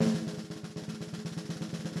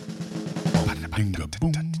dinga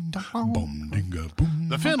boom, boom dinga boom.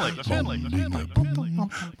 The Finley.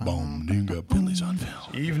 Boom dinga Finley's on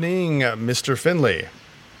film. Evening, Mr. Finley.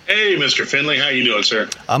 Hey, Mr. Finley, how you doing, sir?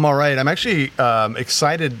 I'm all right. I'm actually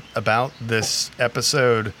excited about this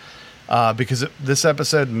episode because this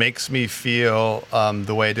episode makes me feel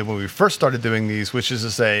the way I did when we first started doing these, which is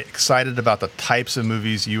to say, excited about the types of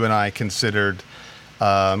movies you and I considered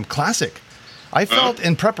classic. I felt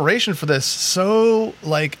in preparation for this so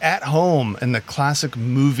like at home in the classic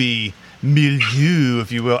movie milieu, if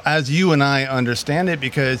you will, as you and I understand it,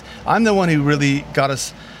 because I'm the one who really got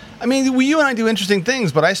us. I mean, you and I do interesting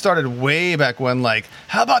things, but I started way back when, like,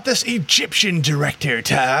 how about this Egyptian director,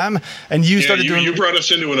 Tom? And you started doing... You brought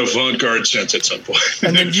us into an avant-garde sense at some point.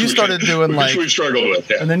 And then you started doing, like... Which we struggled with,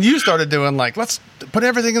 yeah. And then you started doing, like, let's put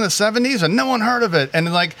everything in the 70s, and no one heard of it.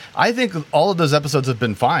 And, like, I think all of those episodes have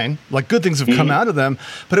been fine. Like, good things have come out of them.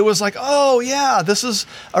 But it was like, oh, yeah, this is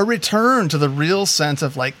a return to the real sense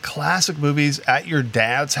of, like, classic movies at your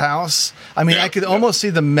dad's house. I mean, I could almost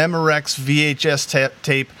see the Memorex VHS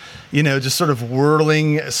tape, you know, just sort of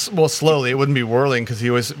whirling, well, slowly. It wouldn't be whirling because he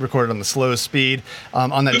always recorded on the slow speed,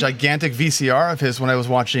 on that gigantic VCR of his when I was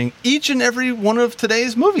watching each and every one of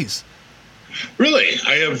today's movies. Really?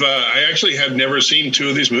 I actually have never seen two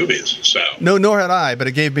of these movies, so. No, nor had I, but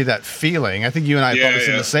it gave me that feeling. I think you and I probably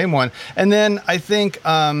seen the same one. And then I think...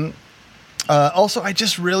 also, I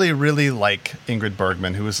just really, really like Ingrid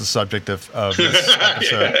Bergman, who was the subject of this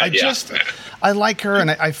episode. I like her,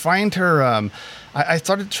 and I find her... I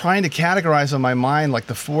started trying to categorize in my mind like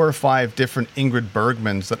the 4 or 5 different Ingrid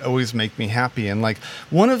Bergmans that always make me happy. And like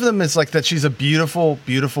one of them is like that she's a beautiful,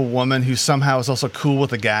 beautiful woman who somehow is also cool with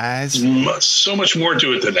the guys. So much more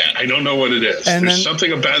to it than that. I don't know what it is. And there's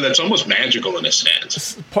something about it that's almost magical in a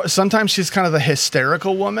sense. Sometimes she's kind of the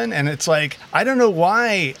hysterical woman. And it's like, I don't know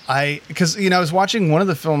why because, you know, I was watching one of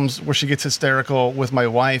the films where she gets hysterical with my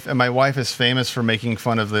wife. And my wife is famous for making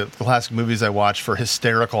fun of the classic movies I watch for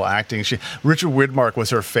hysterical acting. Richard Widmark was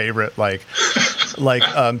her favorite,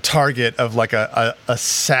 target of like a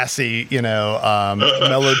sassy, you know,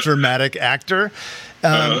 melodramatic actor.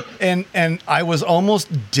 And I was almost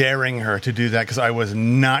daring her to do that because I was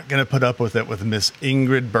not going to put up with it with Miss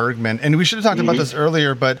Ingrid Bergman. And we should have talked about this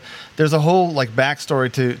earlier, but there's a whole like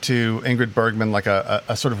backstory to Ingrid Bergman, like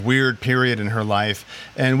a sort of weird period in her life.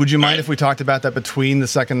 And would you mind if we talked about that between the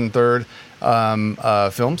second and third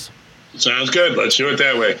films? Sounds good. Let's do it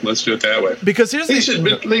that way. Because here's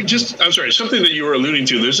I'm sorry, something that you were alluding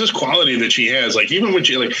to. There's this quality that she has. Like even when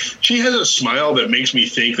she has a smile that makes me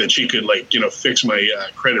think that she could fix my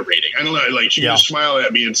credit rating. I don't know. Like she can just smile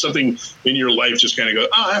at me, and something in your life just kind of goes,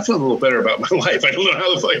 oh, I feel a little better about my life. I don't know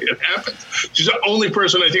how the fuck it happens. She's the only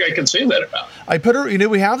person I think I can say that about. I put her. You know,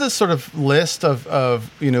 we have this sort of list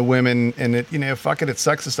of women, and it, you know, fuck it, it's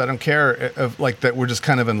sexist. I don't care. Of like that, we're just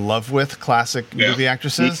kind of in love with classic movie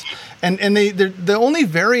actresses. And the only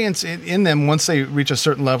variance in them once they reach a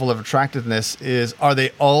certain level of attractiveness is, are they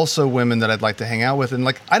also women that I'd like to hang out with? And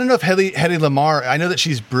like, I don't know if Hedy Lamarr, I know that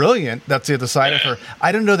she's brilliant. That's the other side of her.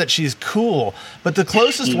 I don't know that she's cool. But the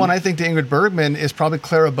closest one I think to Ingrid Bergman is probably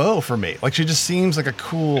Clara Bow for me. Like she just seems like a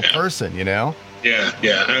cool person, you know? Yeah,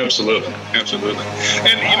 absolutely. And, you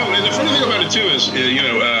know, and the funny thing about it, too, is,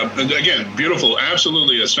 again, beautiful,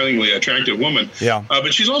 absolutely a stunningly attractive woman. Yeah.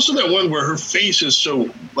 But she's also that one where her face is so,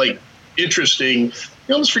 like, interesting.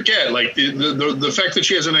 You almost forget, like, the fact that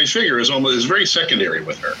she has a nice figure is very secondary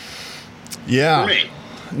with her. Yeah. For me.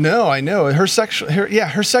 No, I know her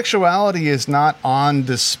sexuality is not on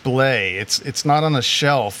display. It's not on a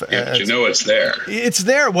shelf. Yeah, but you know it's there. It's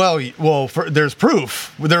there. Well, there's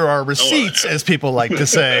proof. There are receipts, as people like to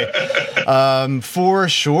say, for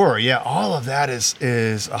sure. Yeah, all of that is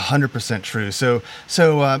 100% true. So,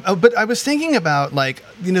 but I was thinking about like,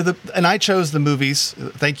 you know, and I chose the movies.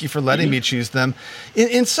 Thank you for letting me choose them.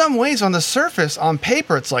 In some ways, on the surface, on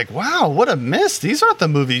paper, it's like, wow, what a miss. These aren't the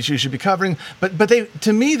movies you should be covering. But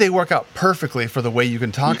to me, they work out perfectly for the way you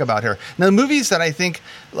can talk about her. Now, the movies that I think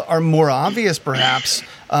are more obvious, perhaps,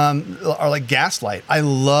 are like Gaslight. I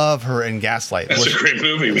love her in Gaslight. That's a great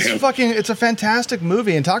movie, man. It's a fantastic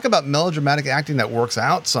movie. And talk about melodramatic acting that works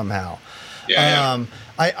out somehow. Yeah.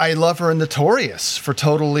 I love her in Notorious for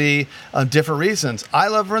totally different reasons. I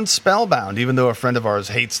love her in Spellbound, even though a friend of ours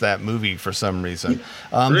hates that movie for some reason.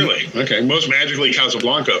 Really? Okay. Most magically,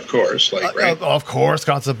 Casablanca, of course. Right? Of course,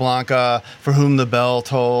 Casablanca, For Whom the Bell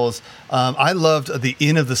Tolls. I loved The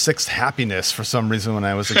Inn of the Sixth Happiness for some reason when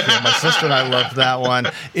I was a kid. My sister and I loved that one.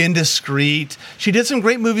 Indiscreet. She did some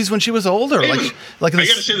great movies when she was older. I got to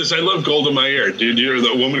say this. I love Golda Meir. Dude, you're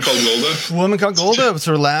the Woman Called Golda? Woman Called Golda was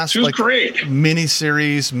her last. She was great.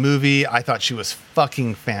 miniseries movie. I thought she was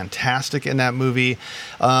fucking fantastic in that movie.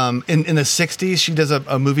 In the 60s, she does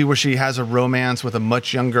a movie where she has a romance with a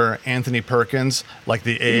much younger Anthony Perkins. Like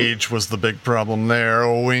the age was the big problem there.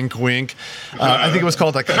 Wink, wink. I think it was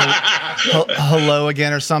called like Hello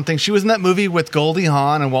Again or something. She was in that movie with Goldie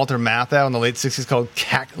Hawn and Walter Matthau in the late 60s called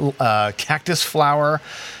Cactus Flower.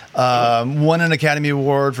 Won an Academy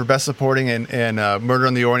Award for Best Supporting in Murder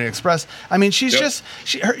on the Orient Express. I mean, she's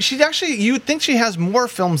she's actually, you would think she has more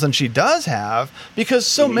films than she does have because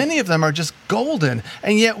so many of them are just golden.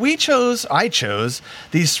 And yet I chose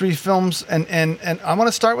these three films, and I want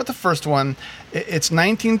to start with the first one. It's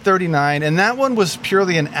 1939, and that one was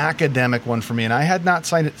purely an academic one for me, and I had not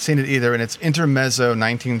seen it either, and it's Intermezzo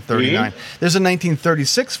 1939. There's a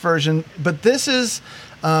 1936 version, but this is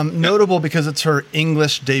notable because it's her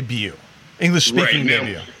English debut, English-speaking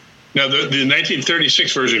debut. Now, the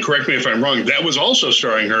 1936 version, correct me if I'm wrong, that was also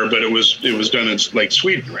starring her, but it was done in like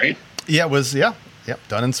Sweden, right? Yeah, it was. Yep,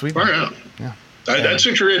 done in Sweden. Oh, yeah. That's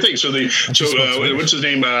a great thing. So what's his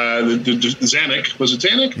name? Zanuck, was it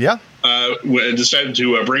Zanuck? Yeah. Decided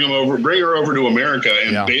to bring her over to America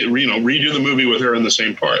and redo the movie with her in the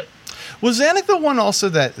same part. Was Zanuck the one also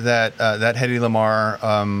that Hedy Lamarr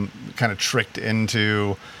kind of tricked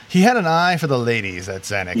into? He had an eye for the ladies at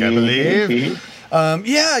Zanuck, I believe.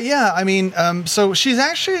 Yeah. I mean, so she's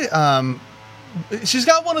actually she's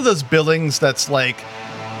got one of those billings that's like.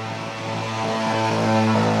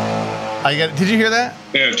 Did you hear that?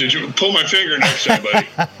 Yeah, did you pull my finger next time, buddy?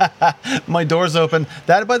 My door's open.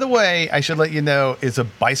 That, by the way, I should let you know, is a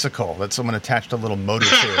bicycle that someone attached a little motor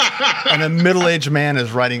to. And a middle-aged man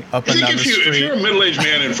is riding up and down the street. If you're a middle-aged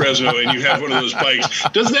man in Fresno and you have one of those bikes,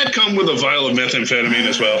 does that come with a vial of methamphetamine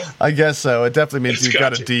as well? I guess so. It definitely means you've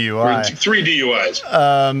got a DUI. 3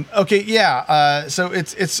 DUIs. Okay, yeah. So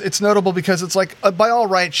it's notable because it's like, by all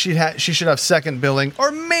rights, she should have second billing,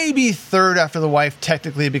 or maybe third after the wife,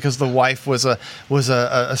 technically, because the wife was a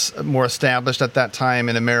more established at that time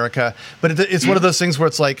in America. But it's one of those things where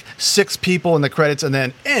it's like 6 people in the credits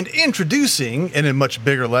and introducing, and in much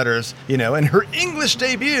bigger letters, in her English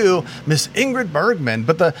debut, Miss Ingrid Bergman.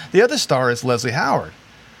 But the other star is Leslie Howard.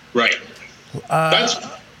 Right.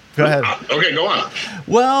 Go ahead. Okay, go on.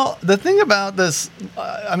 Well, the thing about this,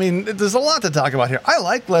 there's a lot to talk about here. I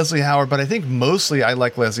like Leslie Howard, but I think mostly I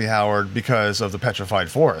like Leslie Howard because of The Petrified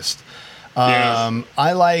Forest.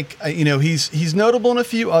 I like, he's notable in a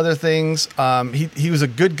few other things. He was a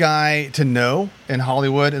good guy to know in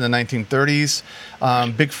Hollywood in the 1930s.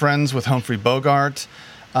 Big friends with Humphrey Bogart.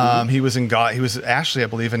 He was actually, I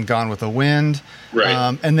believe, in Gone with the Wind.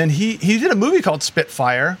 Right. And then he did a movie called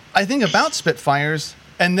Spitfire, I think about Spitfires,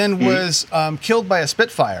 and then was killed by a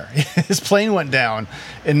Spitfire. His plane went down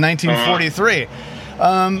in 1943.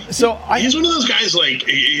 So he's one of those guys. Like,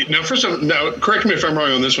 now, correct me if I'm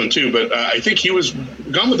wrong on this one too, but I think he was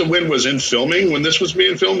Gone with the Wind was in filming when this was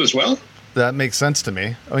being filmed as well. That makes sense to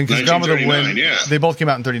me. I mean, because Gone with the Wind, they both came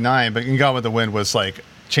out in 1939, but Gone with the Wind was like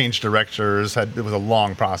changed directors. It was a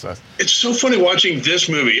long process. It's so funny watching this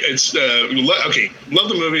movie. It's love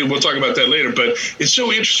the movie. We'll talk about that later. But it's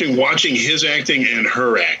so interesting watching his acting and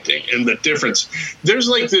her acting and the difference. There's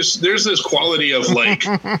this quality of like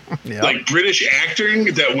like British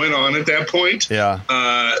acting that went on at that point. Yeah,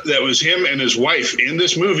 that was him and his wife in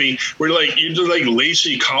this movie. Where like you do like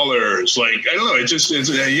lacy collars. Like I don't know. It's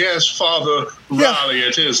yes, Father Raleigh.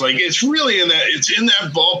 It is like it's really in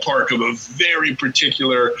that ballpark of a very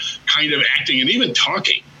particular kind of acting and even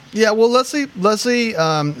talking. Yeah, well, Leslie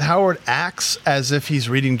Howard acts as if he's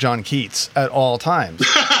reading John Keats at all times,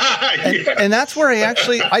 and that's where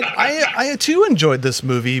I too enjoyed this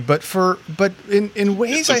movie, but in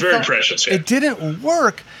ways I very felt precious, yeah. It didn't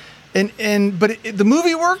work, but the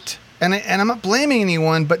movie worked, and I'm not blaming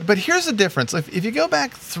anyone, but here's the difference: if you go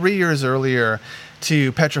back 3 years earlier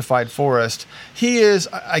to Petrified Forest, he is,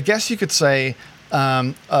 I guess you could say,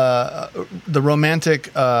 the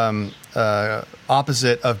romantic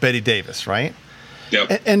opposite of Bette Davis, right?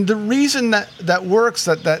 Yep. And the reason that works,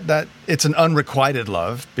 that it's an unrequited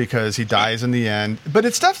love because he dies in the end, but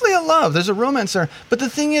it's definitely a love. There's a romance there. But the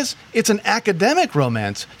thing is, it's an academic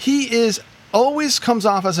romance. He always comes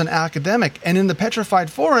off as an academic. And in The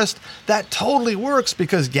Petrified Forest, that totally works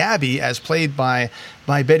because Gabby, as played by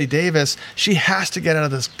by Betty Davis, she has to get out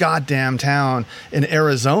of this goddamn town in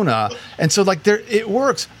Arizona. And so like it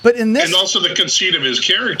works. But in this, and also the conceit of his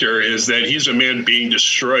character is that he's a man being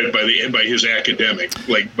destroyed by his academic,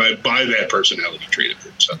 like by that personality trait of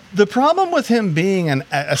him. So the problem with him being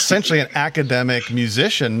essentially an academic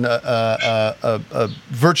musician, a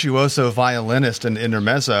virtuoso violinist and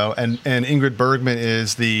intermezzo, and Ingrid Bergman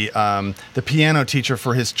is the piano teacher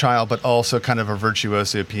for his child, but also kind of a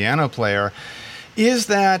virtuoso piano player, is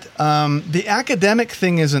that the academic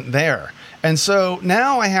thing isn't there. And so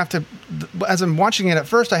now I have to, as I'm watching it at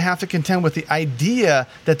first, I have to contend with the idea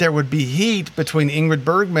that there would be heat between Ingrid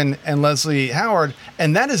Bergman and Leslie Howard,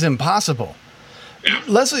 and that is impossible. yeah.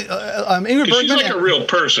 Leslie, Ingrid Bergman, she's like a real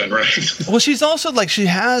person, right? well, she's also like, she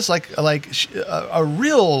has a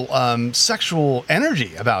real sexual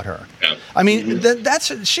energy about her. Yeah. I mean,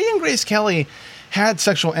 that's she and Grace Kelly had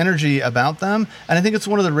sexual energy about them, and I think it's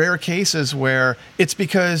one of the rare cases where it's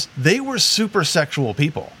because they were super sexual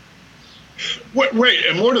people. Right,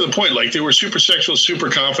 and more to the point, like they were super sexual, super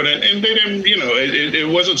confident, and they didn't,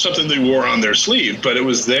 it wasn't something they wore on their sleeve, but it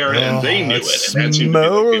was there, and they knew it. And that seemed to be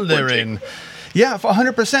the smoldering. Yeah,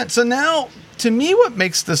 100%. So now, to me, what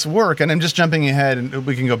makes this work, and I'm just jumping ahead, and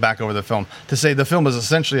we can go back over the film, to say the film is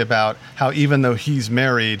essentially about how even though he's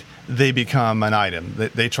married, they become an item.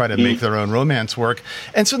 They try to make their own romance work.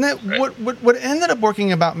 And so that what ended up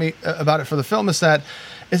working about it for the film is that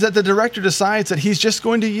the director decides that he's just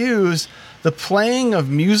going to use the playing of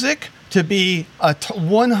music to be a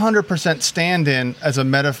 100% stand-in as a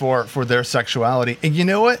metaphor for their sexuality. And you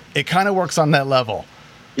know what? It kind of works on that level.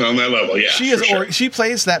 On that level, yeah. She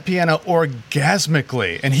plays that piano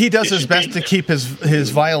orgasmically, and he does his best to keep his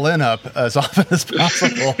violin up as often as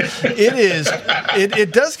possible.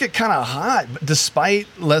 It does get kind of hot, despite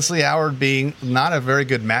Leslie Howard being not a very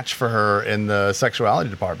good match for her in the sexuality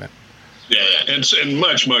department. Yeah, and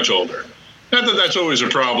much, much older. Not that that's always a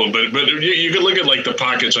problem, but you can look at like the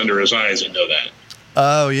pockets under his eyes and know that.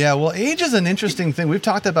 Oh, yeah. Well, age is an interesting thing. We've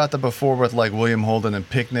talked about that before with like William Holden and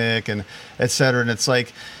Picnic and et cetera. And it's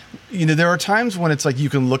like, there are times when it's like you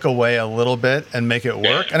can look away a little bit and make it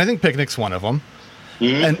work. Yeah. And I think Picnic's one of them.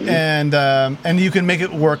 Mm-hmm. And you can make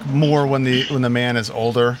it work more when the man is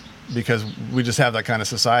older, because we just have that kind of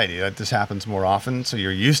society. That just happens more often, so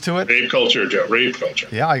you're used to it. Rape culture, Joe. Rape culture.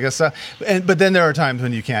 Yeah, I guess so. But then there are times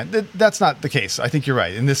when you can't. That's not the case. I think you're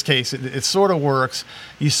right. In this case, it sort of works.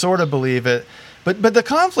 You sort of believe it. But the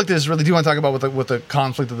conflict is really. Do you want to talk about what the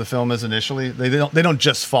conflict of the film is initially? They don't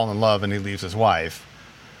just fall in love and he leaves his wife.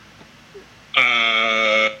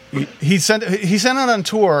 He sent out on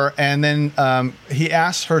tour, and then he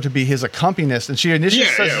asked her to be his accompanist, and she initially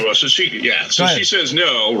says, "Yeah, well, so she says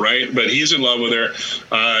no, right? But he's in love with her,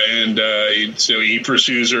 and so he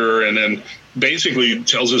pursues her, and then basically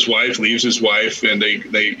tells his wife, leaves his wife, and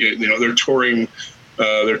they're touring.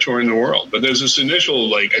 They're touring the world, but there's this initial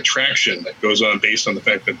like attraction that goes on based on the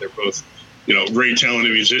fact that they're both, very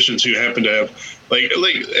talented musicians who happen to have like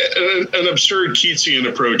an absurd Keatsian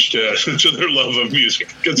approach to their love of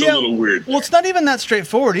music. It's a little weird. Well, it's not even that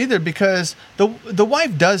straightforward either, because the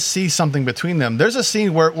wife does see something between them. There's a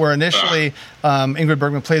scene where initially Ingrid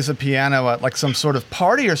Bergman plays the piano at like some sort of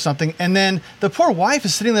party or something, and then the poor wife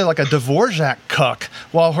is sitting there like a Dvorak cuck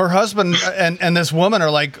while her husband and this woman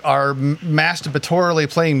are masturbatorily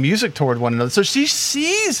playing music toward one another. So she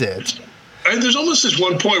sees it. And there's almost this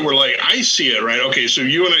one point where, like, I see it, right? Okay, so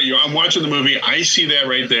you and I'm watching the movie. I see that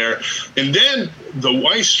right there. And then the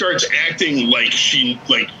wife starts acting like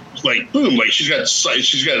boom, like she's got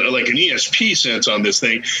like an ESP sense on this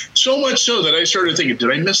thing. So much so that I started thinking, did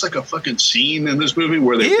I miss like a fucking scene in this movie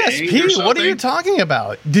where they banged or something? What are you talking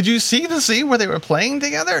about? Did you see the scene where they were playing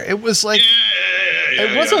together? It was like...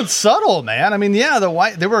 It wasn't subtle, man. I mean, the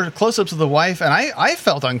wife. There were close-ups of the wife, and I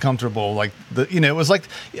felt uncomfortable. Like it was like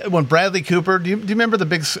when Bradley Cooper. Do you remember the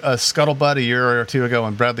big scuttlebutt a year or two ago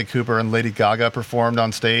when Bradley Cooper and Lady Gaga performed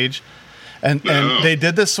on stage? And they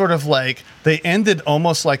did this sort of like, they ended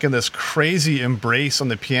almost like in this crazy embrace on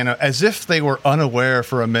the piano, as if they were unaware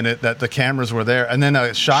for a minute that the cameras were there. And then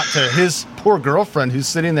a shot to his poor girlfriend who's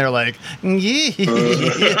sitting there like,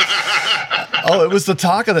 oh, it was the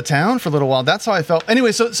talk of the town for a little while. That's how I felt.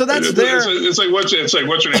 Anyway, so that's there. It's like what's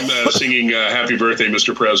your name singing "Happy Birthday,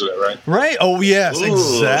 Mr. President," right? Right. Oh yes,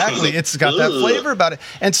 exactly. It's got that flavor about it.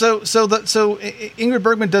 And so Ingrid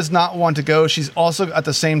Bergman does not want to go. She's also at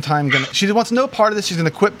the same time she wants no part of this. She's going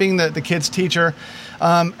to quit being the kid's teacher.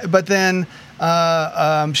 But then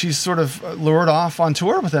she's sort of lured off on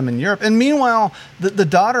tour with him in Europe. And meanwhile, the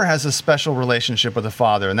daughter has a special relationship with the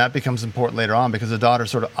father, and that becomes important later on because the daughter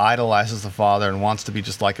sort of idolizes the father and wants to be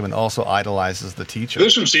just like him, and also idolizes the teacher.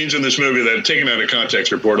 There's some scenes in this movie that, taken out of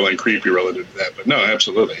context, are borderline creepy relative to that. But no,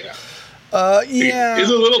 absolutely, yeah. He's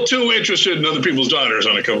a little too interested in other people's daughters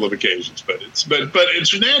on a couple of occasions, but it's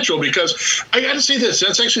natural because I got to say this.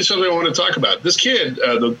 That's actually something I want to talk about. This kid,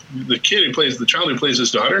 the kid who plays the child who plays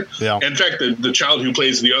his daughter. Yeah. In fact, the child who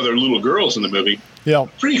plays the other little girls in the movie. Yeah.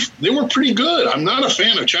 They were pretty good. I'm not a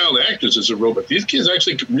fan of child actors as a rule, but these kids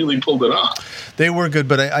actually really pulled it off. They were good,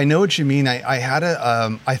 but I know what you mean.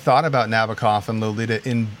 I thought about Nabokov and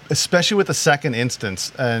Lolita especially with the second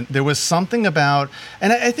instance, and there was something about,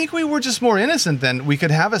 and I think we were just more innocent then. We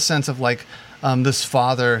could have a sense of like this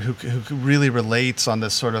father who really relates on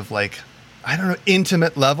this sort of like, I don't know,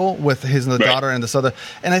 intimate level with his daughter and this other.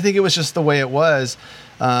 And I think it was just the way it was.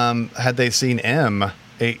 Had they seen M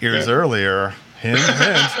 8 years earlier. Hint.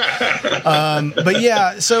 But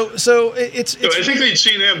yeah, so it's. I think they'd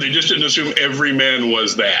seen him. They just didn't assume every man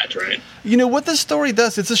was that, right? You know what this story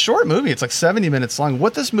does? It's a short movie. It's like 70 minutes long.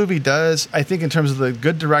 What this movie does, I think, in terms of the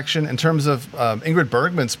good direction, in terms of Ingrid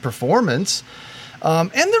Bergman's performance,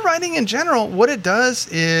 and the writing in general, what it does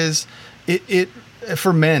is it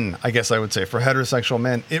for men, I guess I would say, for heterosexual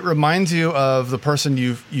men, it reminds you of the person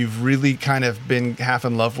you've really kind of been half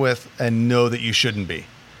in love with and know that you shouldn't be.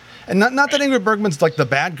 And not that Ingrid Bergman's like the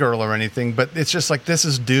bad girl or anything, but it's just like this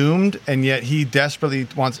is doomed, and yet he desperately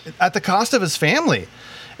wants, at the cost of his family,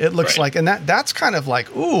 it looks like. And that's kind of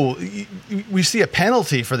like, ooh, we see a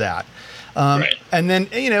penalty for that. And then,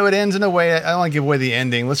 it ends in a way, I don't want to give away the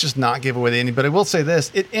ending. Let's just not give away the ending. But I will say this.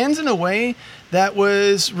 It ends in a way that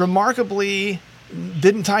was remarkably,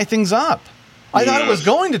 didn't tie things up. I thought it was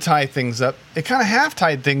going to tie things up. It kind of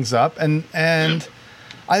half-tied things up, and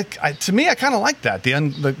to me, I kind of like that,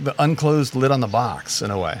 the unclosed lid on the box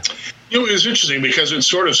in a way. It was interesting because it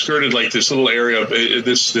sort of skirted like this little area of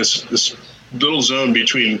this little zone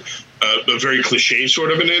between a very cliche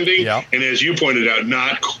sort of an ending, and as you pointed out,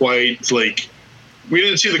 not quite like we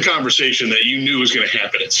didn't see the conversation that you knew was going to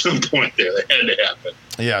happen at some point there. That had to happen.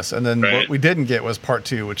 Yes, and then what we didn't get was part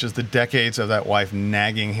 2, which is the decades of that wife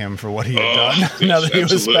nagging him for what he had done now that he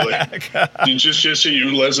was back. just see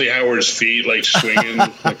Leslie Howard's feet like swinging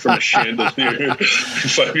like from a chandelier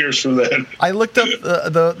 5 years from then. I looked up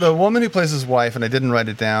the woman who plays his wife, and I didn't write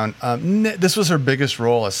it down. This was her biggest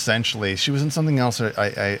role, essentially. She was in something else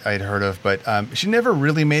I'd heard of, but she never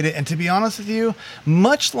really made it. And to be honest with you,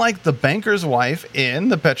 much like the banker's wife in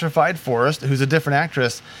The Petrified Forest, who's a different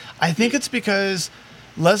actress, I think it's because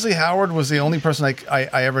Leslie Howard was the only person I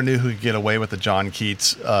ever knew who could get away with the John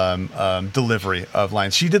Keats delivery of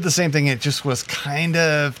lines. She did the same thing. It just was kind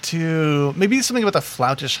of too, maybe something about the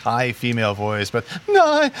floutish high female voice, but no,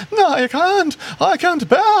 I can't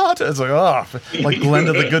bear it. It's like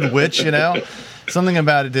Glinda the Good Witch, Something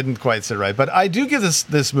about it didn't quite sit right. But I do give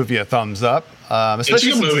this movie a thumbs up,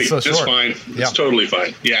 especially since it's so short. It's fine. It's totally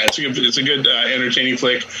fine. Yeah, it's a good entertaining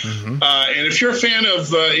flick. Mm-hmm. And if you're a fan of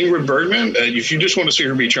Ingrid Bergman, if you just want to see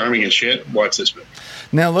her be charming as shit, watch this movie.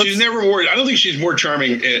 Now she's never more. I don't think she's more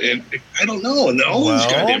charming. And I don't know in all these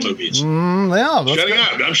goddamn movies. I'm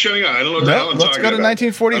shutting up. I don't know what the hell I'm talking about. Let's go to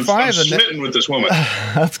 1945. I'm smitten with this woman.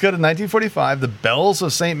 Let's go to 1945. The Bells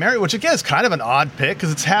of St. Mary, which again is kind of an odd pick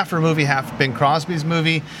because it's half her movie, half Bing Crosby's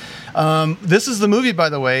movie. This is the movie, by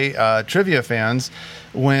the way, trivia fans,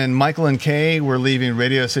 when Michael and Kay were leaving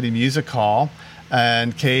Radio City Music Hall.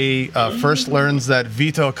 And Kay first learns that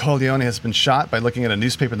Vito Corleone has been shot by looking at a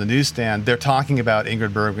newspaper in the newsstand. They're talking about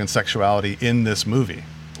Ingrid Bergman's sexuality in this movie.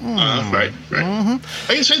 Right.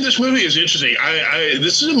 Mm-hmm. I can say this movie is interesting.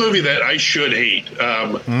 This is a movie that I should hate.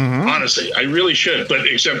 Honestly, I really should. But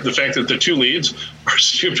except the fact that the two leads are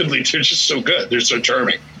they're just so good. They're so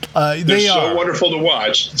charming. They're so wonderful to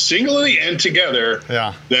watch, singly and together,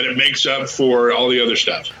 that it makes up for all the other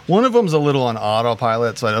stuff. One of them's a little on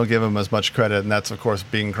autopilot, so I don't give him as much credit, and that's, of course,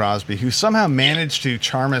 Bing Crosby, who somehow managed to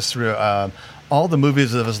charm us through all the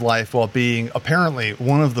movies of his life while being apparently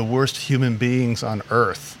one of the worst human beings on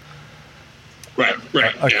Earth. Right.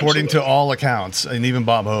 According to all accounts, and even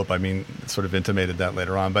Bob Hope, sort of intimated that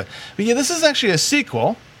later on. But yeah, this is actually a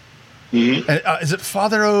sequel. Mm-hmm. Is it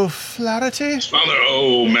Father O'Flaherty? It's Father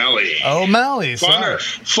O'Malley. O'Malley. Father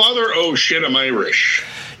O' shit, I'm Irish.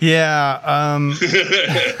 Yeah.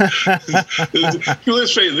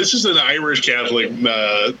 Let's say this is an Irish Catholic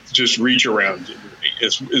just reach around.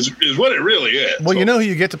 is what it really is. Well, you know who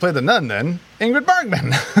you get to play the nun then? Ingrid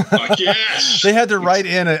Bergman. Yes. They had to write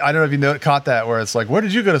in, I don't know if you caught that, where it's like, where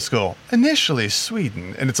did you go to school? Initially,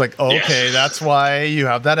 Sweden. And it's like, okay, that's why you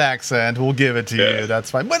have that accent. We'll give it to you.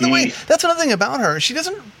 That's fine. By the way, that's another thing about her. She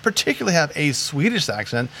doesn't particularly have a Swedish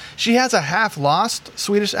accent. She has a half-lost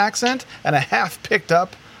Swedish accent and a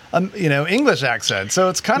half-picked-up English accent. So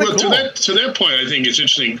it's kind of cool. To that point, I think it's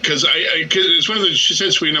interesting because it's one of the, she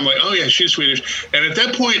said Sweden. I'm like, oh yeah, she's Swedish. And at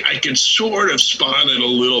that point, I could sort of spot it a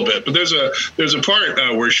little bit. But there's a part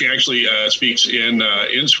where she actually speaks in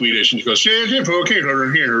Swedish, and she goes,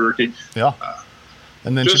 yeah.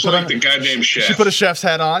 And then just she put like on, the goddamn chef. She put a chef's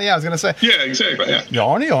hat on. Yeah, I was going to say. Yeah, exactly. Yeah.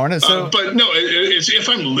 Yarny. So, but no, it's if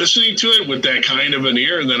I'm listening to it with that kind of an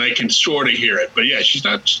ear, then I can sort of hear it. But yeah, she's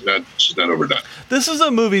not overdone. This is a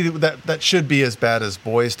movie that should be as bad as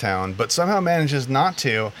Boys Town, but somehow manages not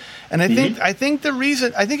to. And I think the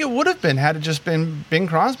reason, I think it would have been had it just been Bing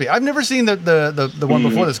Crosby. I've never seen the one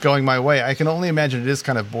before this, Going My Way. I can only imagine it is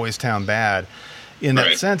kind of Boys Town bad in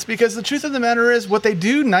that sense, because the truth of the matter is what they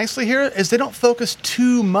do nicely here is they don't focus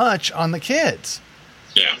too much on the kids.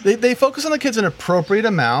 Yeah. They focus on the kids an appropriate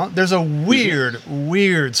amount. There's a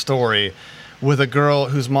weird story with a girl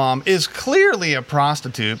whose mom is clearly a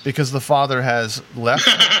prostitute because the father has left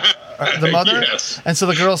the mother. Yes. And so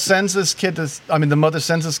the girl sends this kid the mother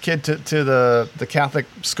sends this kid to the Catholic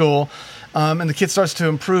school. And the kid starts to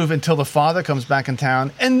improve until the father comes back in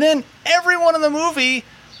town. And then everyone in the movie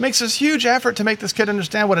makes this huge effort to make this kid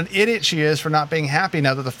understand what an idiot she is for not being happy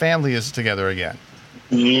now that the family is together again.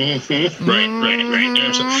 Mm-hmm. Right.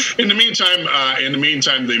 Absolutely. In the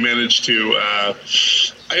meantime, they managed to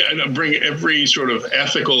bring every sort of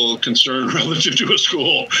ethical concern relative to a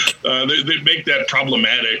school. They make that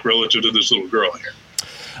problematic relative to this little girl here.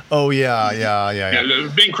 Oh yeah.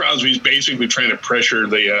 Bing Crosby's basically trying to pressure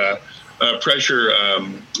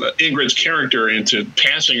Ingrid's character into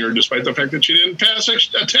passing her, despite the fact that she didn't pass a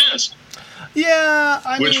test.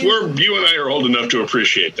 Yeah, you and I are old enough to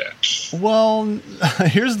appreciate that. Well,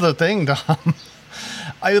 here's the thing, Tom.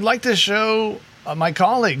 I would like to show my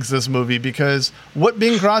colleagues this movie because what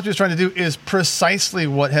Bing Crosby is trying to do is precisely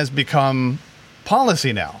what has become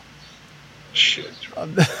policy now. Shit.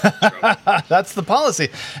 That's the policy.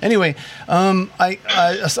 Anyway,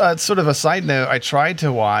 I sort of a side note, I tried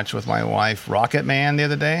to watch with my wife Rocket Man the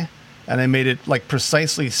other day, and I made it like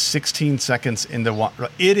precisely 16 seconds into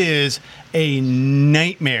it is a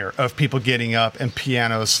nightmare of people getting up and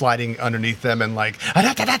pianos sliding underneath them and like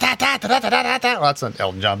well, that's not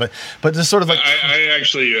Elton John, but just sort of like I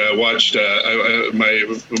actually watched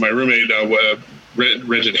my roommate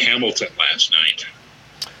rented Hamilton last night.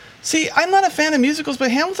 See, I'm not a fan of musicals,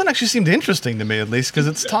 but Hamilton actually seemed interesting to me, at least, because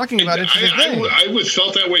it's talking about interesting things. I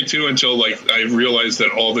felt that way, too, until I realized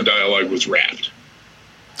that all the dialogue was rapped.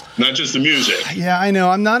 Not just the music. Yeah, I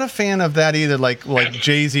know. I'm not a fan of that either, like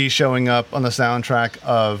Jay-Z showing up on the soundtrack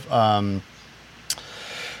of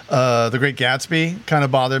The Great Gatsby kind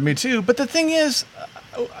of bothered me, too. But the thing is,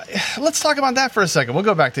 let's talk about that for a second. We'll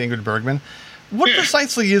go back to Ingrid Bergman. What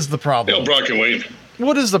precisely is the problem? Brock and Wayne.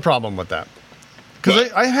 What is the problem with that?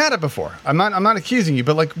 Because I had it before. I'm not accusing you,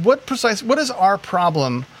 but like, what is our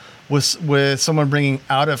problem with someone bringing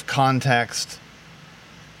out of context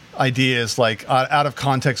ideas, like out of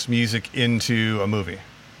context music into a movie,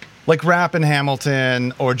 like rap in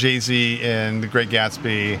Hamilton or Jay-Z in The Great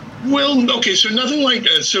Gatsby? Well, okay, so nothing like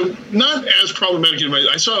so not as problematic.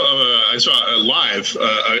 I saw a live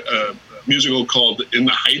musical called In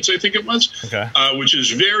the Heights, I think it was, which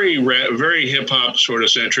is very hip hop sort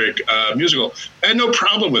of centric musical. I had no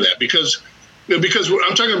problem with that because I'm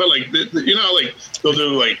talking about like they'll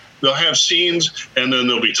do like they'll have scenes and then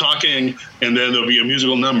they'll be talking and then there'll be a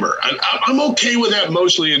musical number. I'm okay with that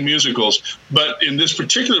mostly in musicals, but in this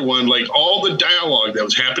particular one, like all the dialogue that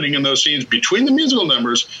was happening in those scenes between the musical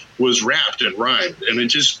numbers was rapped and rhymed, and it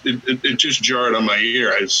just jarred on my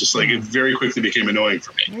ear. It's just like it very quickly became annoying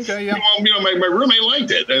for me. Okay, yeah. Well, my roommate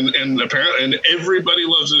liked it, and apparently everybody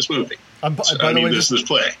loves this movie. By the way, this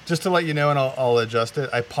play. Just to let you know, and I'll adjust it.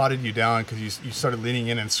 I potted you down because you started leaning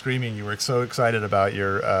in and screaming. You were so excited about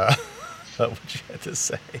your what you had to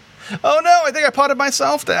say. Oh no! I think I potted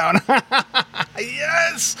myself down.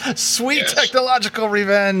 Yes, sweet technological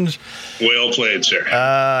revenge. Well played, sir.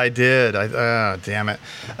 I did. Damn it.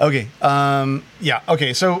 Okay. Yeah.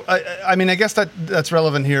 Okay. So I mean, I guess that's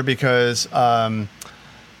relevant here because.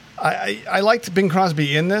 I liked Bing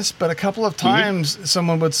Crosby in this, but a couple of times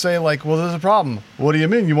someone would say like, well, there's a problem. What do you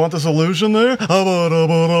mean? You want the solution there? And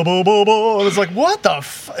it's like, what the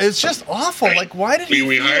it's just awful. Right. Like, why did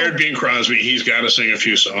we hired Bing Crosby. He's got to sing a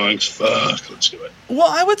few songs. Fuck, let's do it. Well,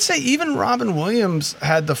 I would say even Robin Williams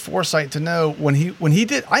had the foresight to know when he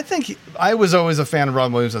did. I think I was always a fan of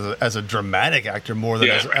Robin Williams as a dramatic actor more than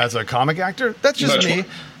as a comic actor. That's just me.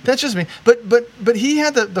 That's just me. But he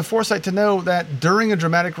had the foresight to know that during a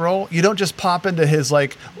dramatic role, you don't just pop into his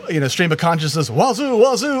stream of consciousness,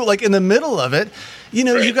 wazoo, like in the middle of it. You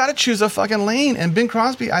know, you got to choose a fucking lane. And Bing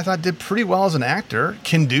Crosby, I thought, did pretty well as an actor.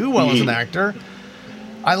 Can do well as an actor.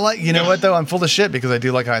 I like. You know what though? I'm full of shit because I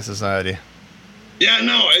do like High Society. Yeah,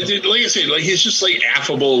 no, like I said, like he's just like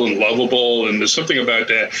affable and lovable, and there's something about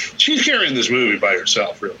that. She's carrying this movie by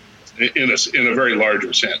herself, really, in a very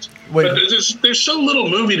larger sense. But there's so little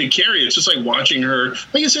movie to carry. It's just like watching her.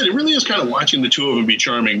 Like I said, it really is kind of watching the two of them be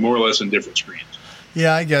charming, more or less in different screens.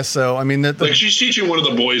 Yeah, I guess so. I mean, like she's teaching one of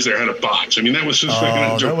the boys there how to box. I mean, that was just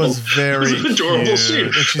that was very adorable scene.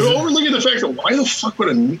 But overlooking the fact that why the fuck would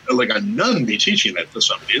a nun be teaching that to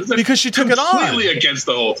somebody? Because she took it on. Completely against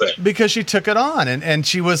the whole thing. Because she took it on, and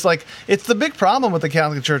she was like, it's the big problem with the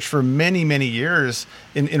Catholic Church for many, many years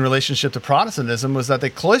in relationship to Protestantism was that they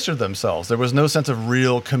cloistered themselves. There was no sense of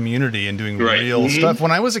real community and doing real stuff.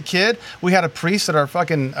 When I was a kid, we had a priest at our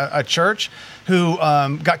fucking a church who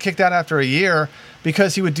got kicked out after a year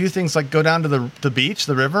because he would do things like go down to the beach,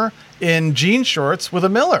 the river, in jean shorts with a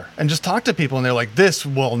Miller and just talk to people. And they're like, this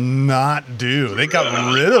will not do. They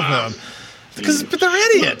got rid of him. But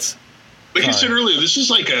they're idiots. Like I said earlier,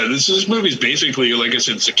 this movie's basically, like I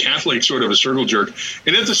said, it's a Catholic sort of a circle jerk.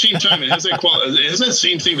 And at the same time, it has that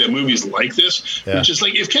same thing that movies like this, which is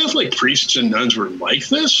like if Catholic priests and nuns were like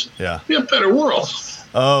this, it'd be a better world.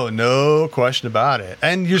 Oh, no question about it.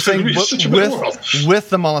 And you're saying with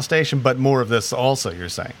the molestation, but more of this also, you're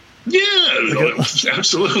saying? Yeah,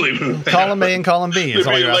 absolutely. Column A and column B is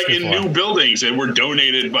all you're like asking in for. new buildings that were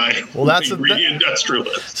donated by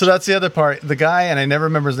reindustrialists. So that's the other part. The guy, and I never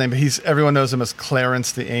remember his name, but everyone knows him as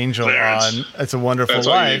Clarence the Angel on It's a Wonderful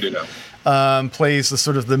Life. Plays the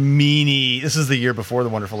sort of the meanie. This is the year before The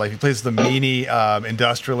Wonderful Life. He plays the meanie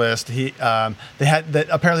industrialist. They had that.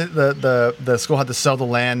 Apparently, the school had to sell the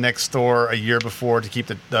land next door a year before to keep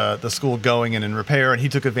the school going and in repair, and he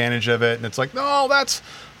took advantage of it. And it's like, no,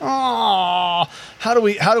 how do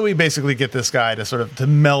we basically get this guy to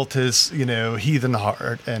melt his heathen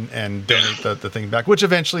heart and donate the thing back, which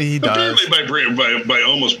eventually he does. Apparently by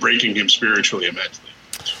almost breaking him spiritually and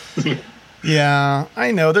mentally. Yeah, I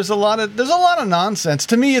know. There's a lot of nonsense.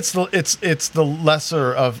 To me, it's the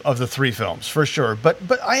lesser of the three films for sure. But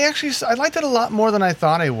I liked it a lot more than I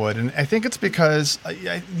thought I would, and I think it's because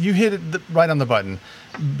you hit it right on the button.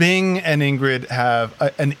 Bing and Ingrid have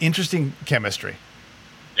an interesting chemistry.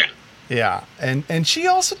 Yeah, and she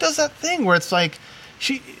also does that thing where it's like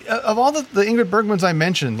she of all the Ingrid Bergmans I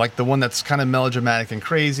mentioned, like the one that's kind of melodramatic and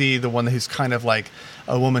crazy, the one who's kind of like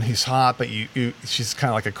a woman who's hot, but she's kind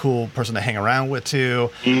of like a cool person to hang around with too.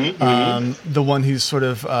 The one who's sort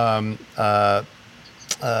of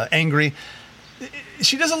angry.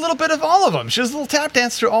 She does a little bit of all of them. She does a little tap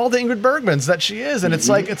dance through all the Ingrid Bergmans that she is, and it's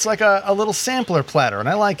like a little sampler platter, and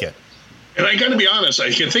I like it. And I got to be honest, I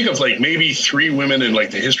can think of like maybe 3 women in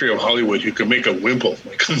like the history of Hollywood who could make a wimple,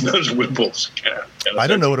 like those wimples. I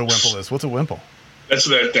don't know what a wimple is. What's a wimple? That's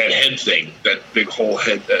that head thing, that big whole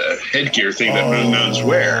headgear thing that nuns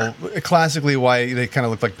wear. Classically, why they kind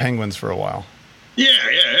of look like penguins for a while. Yeah.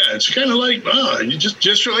 It's kind of like you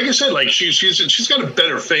just like I said, like she's got a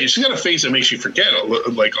better face. She's got a face that makes you forget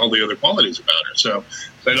like all the other qualities about her. So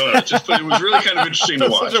I don't know. It was really kind of interesting to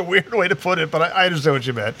watch. That's such a weird way to put it, but I understand what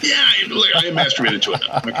you meant. Yeah, I masturbated to it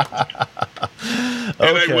now.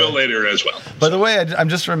 And I will later as well. By the way, I'm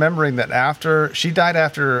just remembering that she died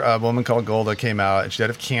after A Woman Called Golda came out, and she died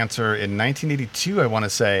of cancer in 1982, I want to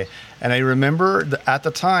say. And I remember at the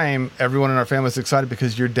time, everyone in our family was excited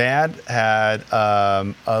because your dad had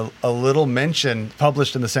a little mention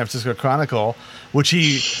published in the San Francisco Chronicle, which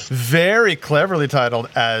he very cleverly titled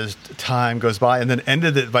 "As Time Goes By," and then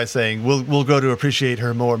ended it by saying, "We'll go to appreciate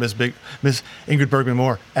her more, Miss Ingrid Bergman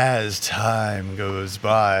more as time goes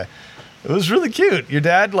by." It was really cute. Your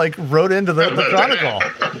dad wrote into the Chronicle.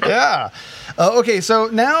 Yeah. Okay, so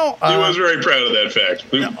now he was very proud of that fact.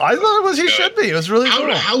 I thought it was. He should be. It was really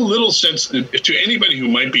cool. How little sense to anybody who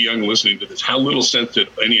might be young listening to this? How little sense did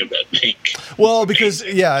any of that make? Well, because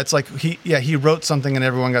it's like he wrote something and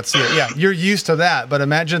everyone got to see it. Yeah, you're used to that, but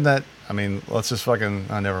imagine that. I mean, let's just fucking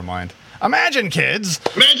never mind. Imagine, kids.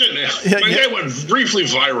 Imagine. My guy went briefly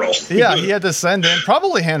viral. Yeah, he had to send in,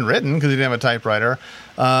 probably handwritten because he didn't have a typewriter,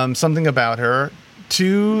 something about her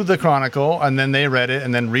to the Chronicle, and then they read it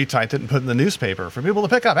and then retyped it and put it in the newspaper for people to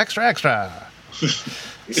pick up. Extra.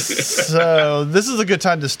 So this is a good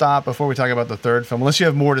time to stop before we talk about the third film, unless you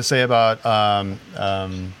have more to say about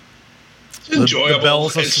it's enjoyable. The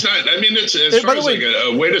Bells of, it's not. I mean, it's as far as like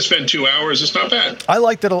a way to spend 2 hours. It's not bad. I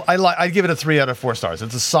liked it. I'd give it a 3 out of 4 stars.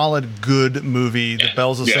 It's a solid, good movie. The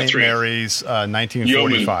Bells of St. Mary's,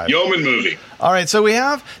 1945. Yeoman movie. All right, so we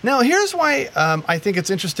have now. Here's why I think it's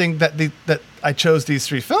interesting that I chose these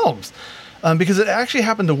 3 films. Because it actually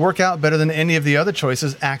happened to work out better than any of the other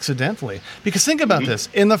choices accidentally. Because think about this.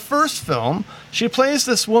 In the first film, she plays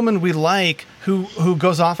this woman we like who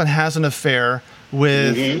goes off and has an affair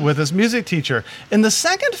with this music teacher. In the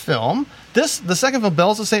second film, the second film,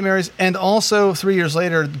 Bells of St. Mary's, and also 3 years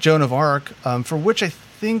later, Joan of Arc, for which I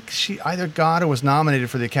think she either got or was nominated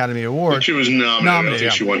for the Academy Award. She was nominated. I don't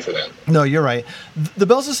think she won for that. No, you're right. The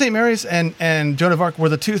Bells of St. Mary's and Joan of Arc were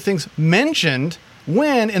the 2 things mentioned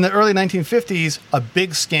when, in the early 1950s, a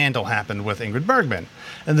big scandal happened with Ingrid Bergman.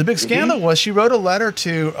 And the big scandal was she wrote a letter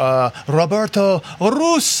to Roberto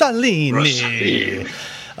Rossellini.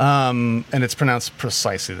 And it's pronounced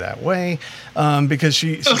precisely that way because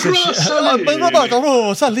she said Roberto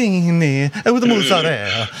Rossellini with the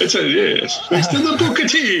mozzarella. It's next to the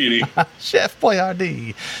bucatini. Chef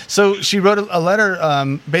Boyardee. So she wrote a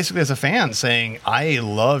letter basically as a fan saying, I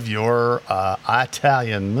love your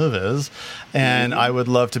Italian movies and I would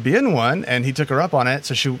love to be in one. And he took her up on it.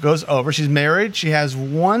 So she goes over. She's married. She has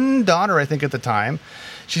 1 daughter, I think, at the time.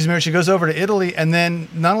 She's married. She goes over to Italy and then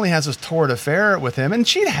not only has this torrid affair with him, and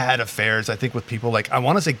she'd had affairs, I think, with people like, I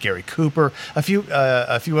want to say Gary Cooper, a few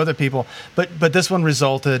other people, but this one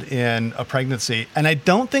resulted in a pregnancy. And I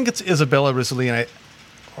don't think it's Isabella Rossellini.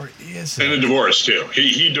 Or is it? And a divorce, too.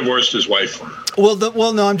 He divorced his wife for her.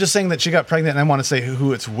 Well, no, I'm just saying that she got pregnant, and I want to say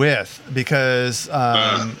who it's with, because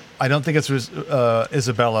I don't think it's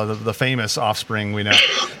Isabella, the famous offspring we know.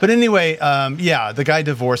 But anyway, the guy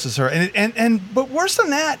divorces her. But worse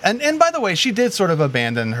than that, and by the way, she did sort of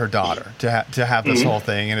abandon her daughter to have this whole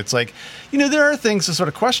thing. And it's like, there are things to sort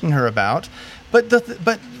of question her about. But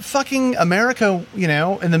fucking America,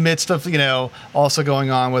 in the midst of, also going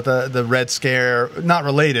on with the Red Scare, not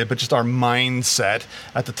related, but just our mindset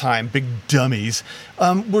at the time, big dummies,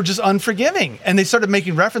 were just unforgiving. And they started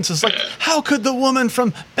making references like, how could the woman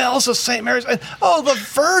from Bells of St. Mary's, the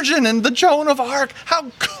Virgin and the Joan of Arc, how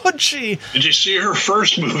could she? Did you see her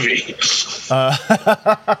first movie?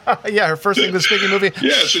 Yeah, her first English-speaking movie.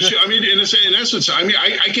 Yeah, so in essence,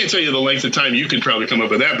 I can't tell you the length of time. You could probably come up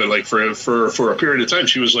with that, but like for a period of time,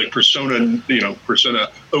 she was like persona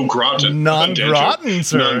au gratin. Non gratin,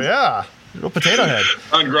 sir. Yeah. Real potato head.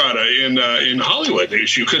 Non grata in Hollywood.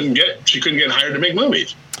 She couldn't get hired to make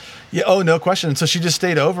movies. Yeah. Oh, no question. So she just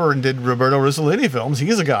stayed over and did Roberto Rossellini films.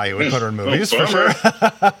 He's a guy who would put her in movies for sure.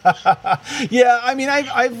 Yeah. I mean,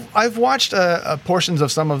 I've watched portions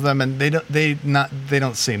of some of them, and they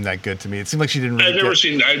don't seem that good to me. It seemed like she didn't. Really I've never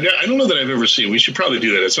seen. I don't know that I've ever seen. We should probably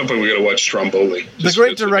do that at some point. We got to watch Stromboli. The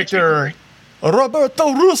great director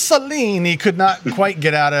Roberto Rossellini could not quite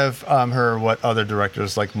get out of her what other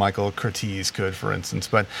directors like Michael Curtiz could, for instance.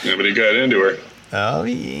 But he got into her. Oh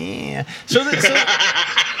yeah. So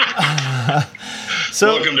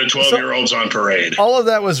welcome to 12-year-olds on parade. All of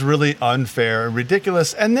that was really unfair and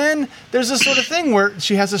ridiculous. And then there's this sort of thing where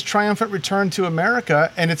she has this triumphant return to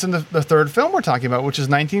America, and it's in the third film we're talking about, which is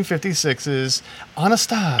 1956's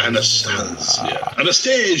Anastasia.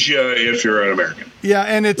 Anastasia, if you're an American. Yeah,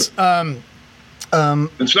 and it's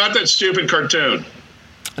it's not that stupid cartoon.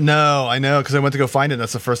 No, I know, because I went to go find it. And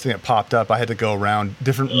that's the first thing that popped up. I had to go around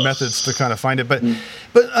different methods to kind of find it. But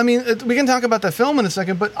I mean, we can talk about the film in a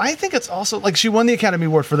second. But I think it's also like she won the Academy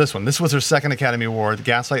Award for this one. This was her second Academy Award.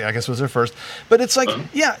 Gaslight, I guess, was her first. But it's like,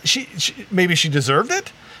 she maybe she deserved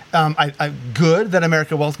it. Good that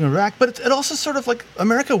America welcomed her back. But it also sort of like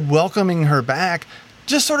America welcoming her back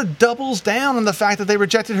just sort of doubles down on the fact that they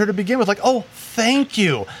rejected her to begin with. Like, oh, thank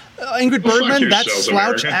you. Ingrid Bergman, that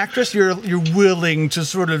slouch actress, you're willing to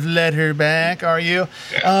sort of let her back, are you?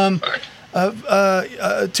 Yeah,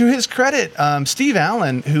 to his credit, Steve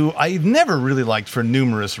Allen, who I've never really liked for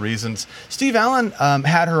numerous reasons, Steve Allen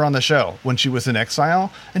had her on the show when she was in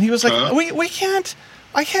exile, and he was like,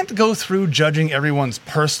 I can't go through judging everyone's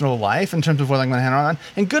personal life in terms of what I'm going to have her on.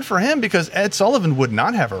 And good for him, because Ed Sullivan would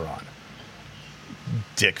not have her on.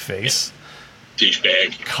 Dick face.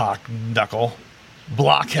 Douchebag. Cock knuckle.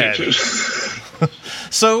 Blockhead.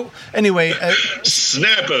 So anyway,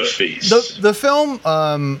 snap a feast. The film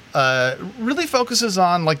really focuses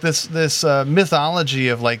on like this mythology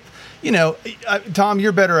of like, you know, Tom,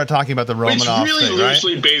 you're better at talking about the Romanov thing, right?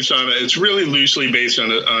 It's really loosely based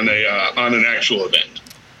on an actual event.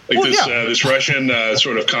 Like this Russian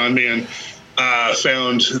sort of con man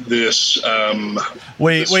found this.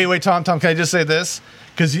 Wait, Tom, can I just say this?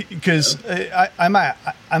 Because I'm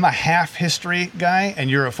a half history guy and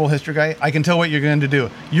you're a full history guy. I can tell what you're going to do.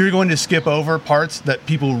 You're going to skip over parts that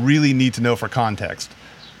people really need to know for context.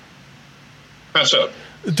 How so?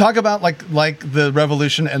 Talk about like the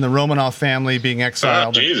revolution and the Romanov family being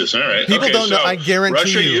exiled. Jesus, all right. People don't know. I guarantee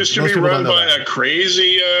Russia you, used to be run by a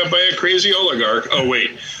crazy oligarch. Oh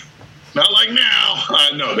wait, not like now.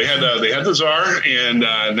 No, they had the Tsar, and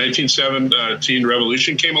 1917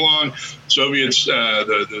 revolution came along. Soviets,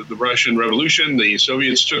 the Russian Revolution, the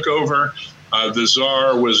Soviets took over. The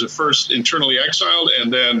Tsar was at first internally exiled,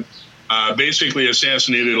 and then basically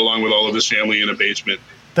assassinated along with all of his family in a basement.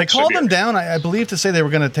 They called them down, I believe, to say they were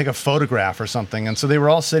going to take a photograph or something, and so they were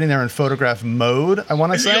all sitting there in photograph mode. I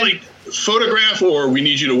want to say, like, photograph, or we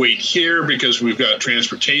need you to wait here because we've got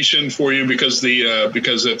transportation for you. Because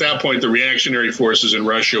at that point the reactionary forces in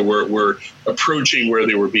Russia were approaching where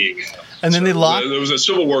they were being held. And then there was a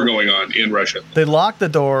civil war going on in Russia. They locked the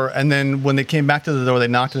door, and then when they came back to the door, they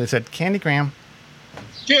knocked and they said, "Candygram."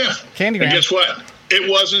 Yeah, Candygram. And guess what? It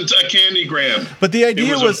wasn't a candygram. But the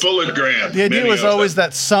idea was a bulletgram. The idea was always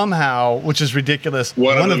that somehow, which is ridiculous,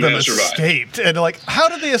 one of them escaped. And like, how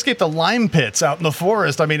did they escape the lime pits out in the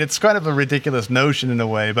forest? I mean, it's kind of a ridiculous notion in a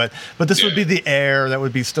way, but this would be the heir that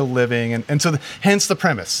would be still living. And so hence the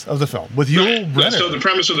premise of the film with Yul Brynner. So the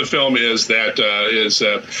premise of the film is that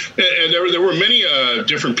and there were many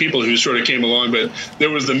different people who sort of came along, but there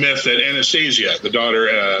was the myth that Anastasia, the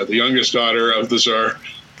daughter, the youngest daughter of the Tsar,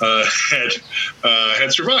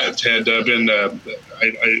 had survived, had been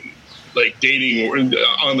like dating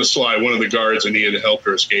on the sly one of the guards, and he had helped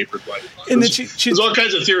her escape. Or blah, blah, blah. And there's all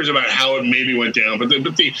kinds of theories about how it maybe went down, but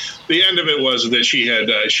the end of it was that she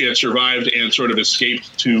had survived and sort of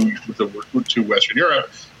escaped to Western Europe,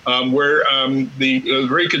 where the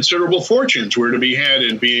very considerable fortunes were to be had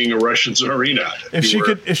in being a Russian Tsarina.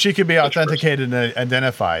 If she could be authenticated and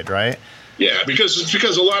identified, right? Yeah,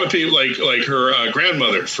 because a lot of people, like her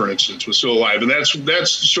grandmother, for instance, was still alive, and that's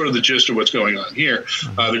sort of the gist of what's going on here.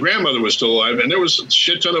 The grandmother was still alive, and there was a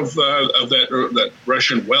shit ton of that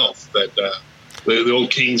Russian wealth that the old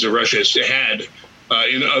kings of Russia had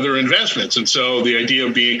in other investments. And so the idea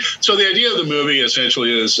of the movie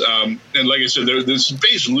essentially is, and like I said, this is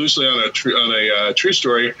based loosely on a true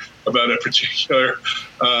story about a particular,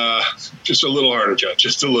 just a little hard to judge,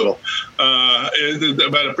 just a little,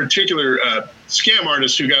 about a particular scam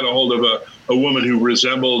artist who got a hold of a woman who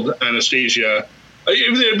resembled Anastasia.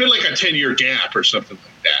 It had been like a 10-year gap or something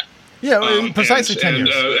like that. Yeah, precisely 10 years.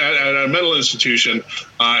 At a mental institution,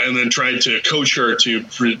 and then tried to coach her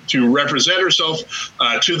to represent herself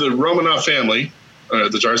to the Romanov family,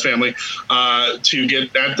 the Tsar's family, to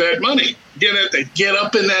get at that money. Get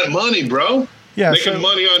up in that money, bro. Yeah, making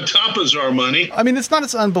money on top of Tsar money. I mean, it's not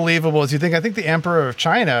as unbelievable as you think. I think the Emperor of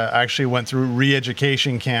China actually went through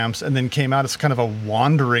re-education camps and then came out as kind of a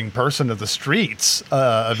wandering person of the streets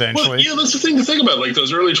eventually. Well, yeah, that's the thing to think about. Like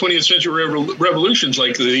those early 20th century revolutions,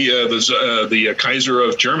 like the Kaiser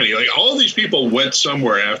of Germany. Like all of these people went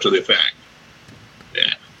somewhere after the fact.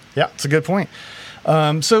 Yeah, it's a good point.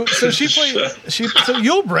 So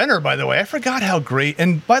Yul Brynner, by the way, I forgot how great.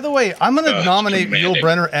 And by the way, I'm going to nominate Yul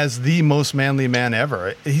Brynner as the most manly man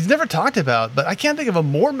ever. He's never talked about, but I can't think of a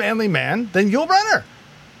more manly man than Yul Brynner.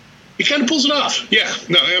 He kind of pulls it off. Yeah,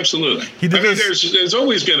 no, absolutely. There's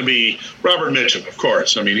always going to be Robert Mitchum, of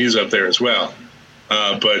course. I mean, he's up there as well.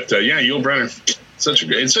 But Yul Brynner. And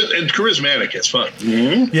charismatic. It's fun.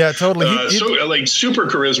 Mm-hmm. Yeah, totally. Super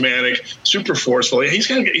charismatic, super forceful. He's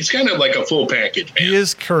kind of like a full package, man. He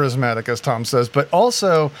is charismatic, as Tom says, but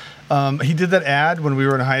also he did that ad when we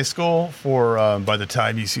were in high school for by the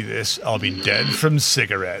time you see this, I'll be dead from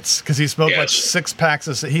cigarettes, because he smoked like 6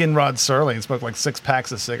 packs. He and Rod Serling smoked like 6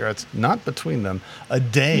 packs of cigarettes, not between them, a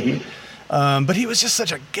day. Mm-hmm. But he was just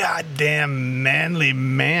such a goddamn manly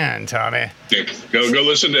man, Tommy. Yeah. Go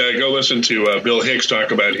listen to Bill Hicks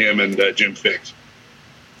talk about him and Jim Fix.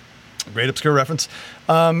 Great obscure reference.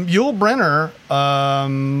 Yul Brynner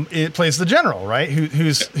it plays the general, right?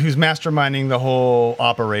 Who's masterminding the whole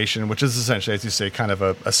operation, which is essentially, as you say, kind of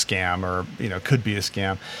a scam, or could be a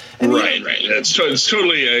scam. And right. It's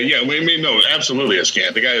totally absolutely a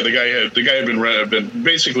scam. The guy had been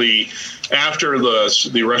basically, after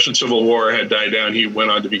the Russian Civil War had died down, he went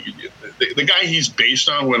on to be the guy he's based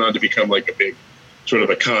on went on to become like a big sort of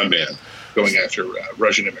a con man going after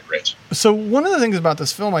Russian immigrants. So one of the things about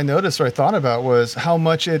this film I noticed or I thought about was how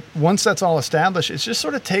much once that's all established, it just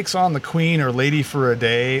sort of takes on the Queen or Lady for a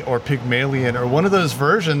Day or Pygmalion or one of those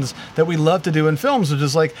versions that we love to do in films, which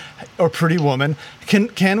is like, or Pretty Woman.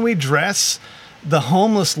 Can we dress the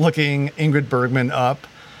homeless-looking Ingrid Bergman up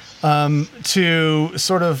to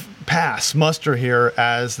sort of pass muster here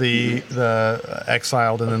as the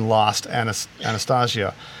exiled and then lost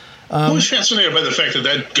Anastasia? I was fascinated by the fact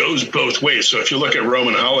that goes both ways. So if you look at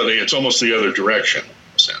Roman Holiday, it's almost the other direction, in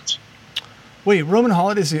a sense. Wait, Roman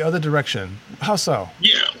Holiday is the other direction. How so?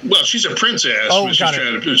 Yeah, well, she's a princess, but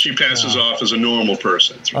she passes off as a normal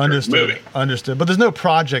person through the movie. Understood. But there's no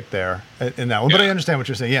project there in that one. Yeah. But I understand what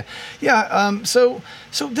you're saying. Yeah. So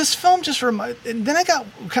this film just then I got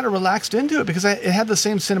kind of relaxed into it because it had the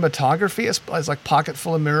same cinematography as like Pocket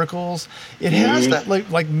Full of Miracles. It has that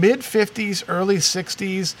like mid 50s, early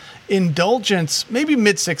 60s indulgence, maybe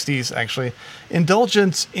mid 60s actually,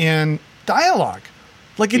 indulgence in dialogue.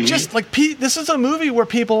 Like it just like this is a movie where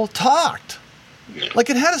people talked. Like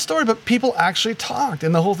it had a story, but people actually talked,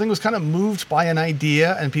 and the whole thing was kind of moved by an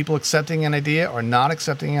idea and people accepting an idea or not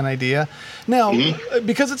accepting an idea. Now,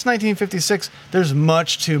 because it's 1956, there's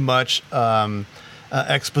much too much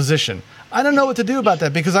exposition. I don't know what to do about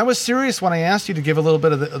that because I was serious when I asked you to give a little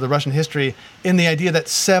bit of the Russian history in the idea that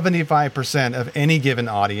 75% of any given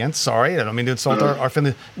audience, sorry, I don't mean to insult our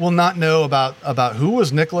family, will not know about who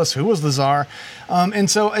was Nicholas, who was the Tsar. And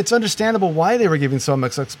so it's understandable why they were giving so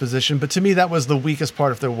much exposition. But to me, that was the weakest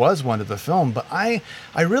part if there was one to the film. But I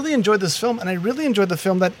really enjoyed this film, and I really enjoyed the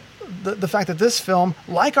film that the fact that this film,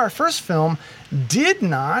 like our first film, did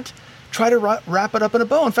not try to wrap it up in a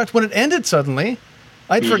bow. In fact, when it ended suddenly,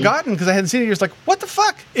 I'd forgotten because I hadn't seen it. You're just like, what the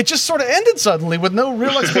fuck? It just sort of ended suddenly with no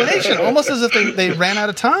real explanation, almost as if they ran out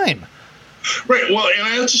of time. Right. Well, and I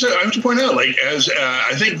have to point out, like, as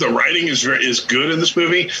I think the writing is good in this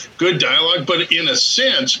movie, good dialogue, but in a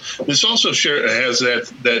sense, this also has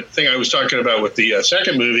that thing I was talking about with the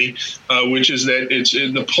second movie, which is that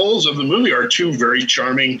the poles of the movie are two very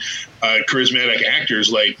charming, charismatic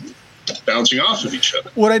actors, like bouncing off of each other.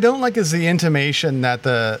 What I don't like is the intimation that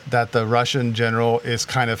the Russian general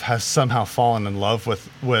has somehow fallen in love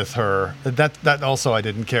with her. That also I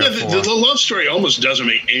didn't care for. The love story almost doesn't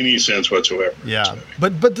make any sense whatsoever. Yeah,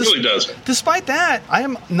 but it really doesn't. Despite that, I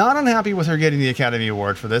am not unhappy with her getting the Academy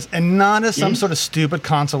Award for this, and not as some sort of stupid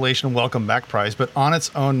consolation welcome back prize, but on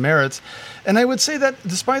its own merits. And I would say that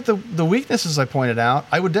despite the weaknesses I pointed out,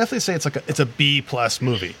 I would definitely say it's a B+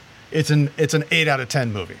 movie. It's an 8 out of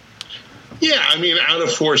 10 movie. Yeah, I mean, out of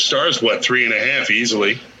 4 stars, 3.5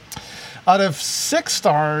 easily? Out of 6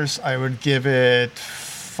 stars, I would give it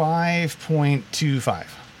 5.25.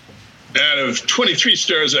 Out of 23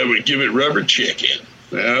 stars, I would give it rubber chicken.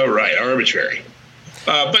 All right, arbitrary.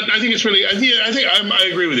 But I think it's really. I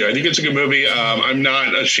agree with you. I think it's a good movie. I'm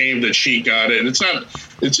not ashamed that she got it. It's not.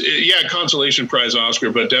 Consolation prize Oscar,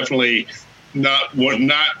 but definitely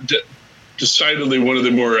decidedly one of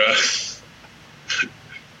the more.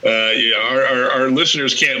 Our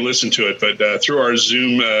listeners can't listen to it, but through our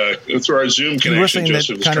Zoom connection,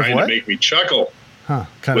 Joseph was trying to make me chuckle with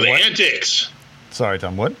antics. Sorry,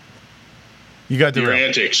 Tom. What? You got your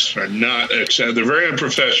antics are not accepted. They're very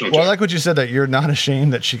unprofessional. Well, I like what you said that you're not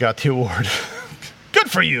ashamed that she got the award. Good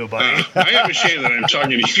for you, buddy. I am ashamed that I'm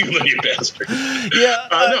talking to you, you bastard. Yeah.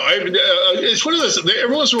 It's one of those.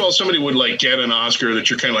 Every once in a while, somebody would get an Oscar that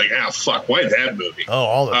you're kind of like, fuck, why that movie? Oh,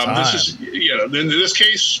 all the time. This is, in this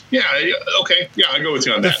case, okay, I go with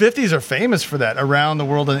you on that. The 50s are famous for that. Around the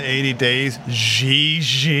World in 80 Days,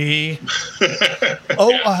 Gigi.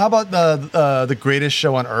 How about the Greatest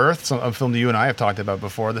Show on Earth? A film that you and I have talked about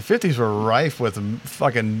before. The 50s were rife with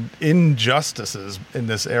fucking injustices in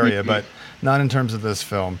this area, but not in terms of this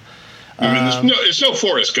film. I mean, it's no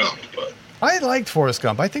Forrest Gump, but I liked Forrest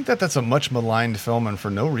Gump. I think that's a much maligned film, and for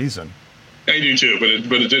no reason. I do too, but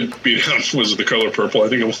it did beat out. Was it The Color Purple? I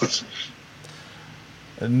think it was.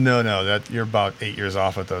 No, that you're about 8 years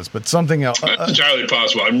off with those, but something else. That's entirely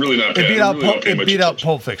possible. I'm really not. It beat out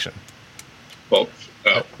Pulp Fiction. Well,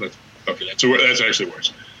 okay, that's actually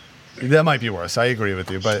worse. That might be worse. I agree with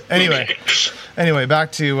you. But anyway,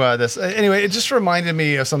 back to this. Anyway, it just reminded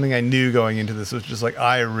me of something I knew going into this, which is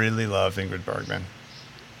I really love Ingrid Bergman.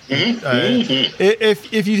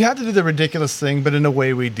 If you had to do the ridiculous thing, but in a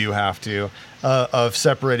way we do have to, of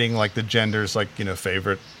separating the genders,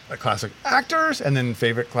 favorite classic actors and then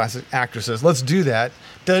favorite classic actresses. Let's do that.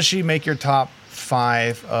 Does she make your top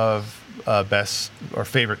 5 of best or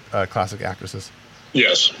favorite classic actresses?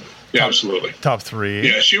 Yes. Yeah, absolutely. Top 3.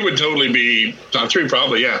 Yeah, she would totally be top 3,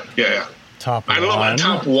 probably. Yeah. Top I don't know about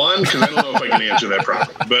top one because I don't know if I can answer that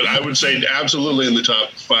properly. But I would say absolutely in the top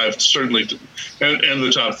 5, certainly, and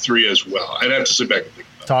the top 3 as well. I'd have to sit back and think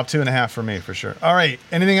about it. Top 2.5 for me, for sure. All right.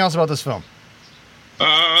 Anything else about this film?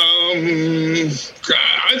 I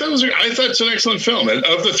thought it's an excellent film.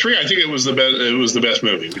 Of the 3, I think it was the best. It was the best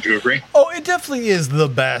movie. Would you agree? Oh, it definitely is the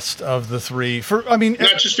best of the 3.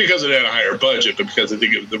 Not just because it had a higher budget, but because I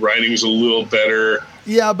think the writing was a little better.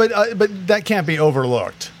 Yeah, but that can't be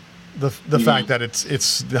overlooked. The fact that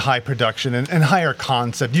it's the high production and higher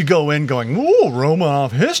concept. You go in going, ooh,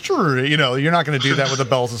 Romanov history. You know, you're not going to do that with the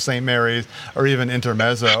Bells of St. Mary's or even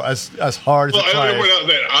Intermezzo as hard as it tries. I don't know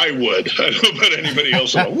that I would. I don't know about anybody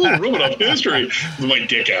else. Ooh, Romanov history with my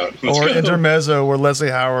dick out. Or Intermezzo, where Leslie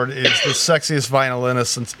Howard is the sexiest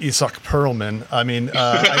violinist since Isak Perlman. I mean,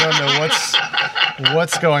 I don't know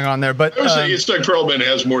what's going on there. But I would say Isak Perlman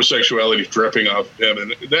has more sexuality dripping off him,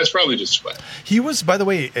 and that's probably just sweat. He was, by the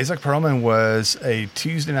way, Isak Perlman was a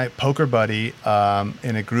Tuesday night poker buddy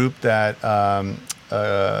in a group that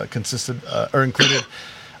consisted or included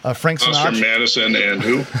Frank Sinatra, Oscar Madison, and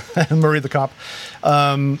who? and Murray the Cop,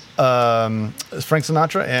 Frank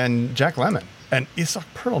Sinatra, and Jack Lemmon, and Isak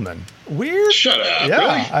Perlman. Weird. Shut up. Yeah,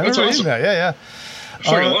 really? I remember reading that. Yeah.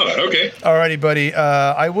 Fucking love it. Okay. Alrighty, buddy.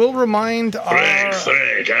 I will remind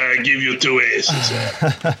Frank, I give you 2 aces.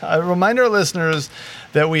 I remind our listeners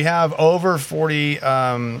that we have over 40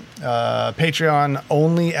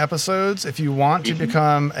 Patreon-only episodes. If you want to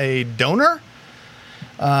become a donor,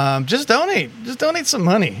 just donate. Just donate some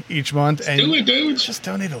money each month. And do it, dude. Just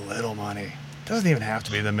donate a little money. Doesn't even have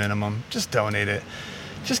to be the minimum. Just donate it.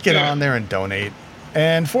 Just get on there and donate.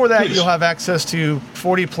 And for that, you'll have access to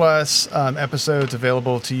 40-plus episodes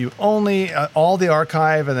available to you only, all the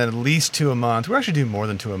archive, and then at least 2 a month. We're actually doing more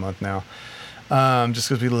than 2 a month now, just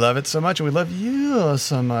because we love it so much, and we love you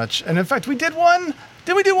so much. And in fact, we did one.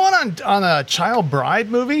 Did we do one on a child bride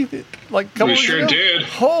movie? Like a couple We weeks sure ago? did.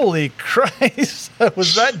 Holy Christ.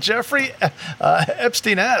 Was that Jeffrey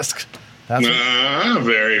Epstein-esque?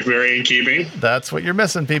 Very, very in keeping. That's what you're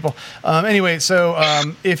missing, people. Anyway, so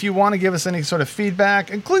if you want to give us any sort of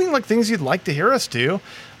feedback, including like things you'd like to hear us do,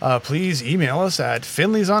 please email us at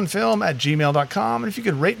finleysonfilm@gmail.com. And if you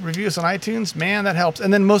could rate and review us on iTunes, man, that helps.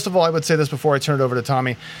 And then most of all, I would say this before I turn it over to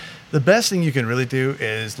Tommy. The best thing you can really do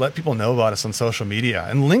is let people know about us on social media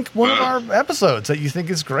and link one of our episodes that you think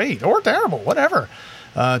is great or terrible, whatever.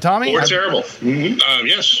 Tommy? Or terrible. Mm-hmm.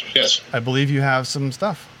 Yes. I believe you have some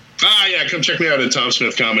stuff. Yeah, come check me out at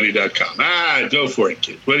TomSmithComedy.com. Go for it,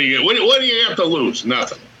 kid. What do you have to lose?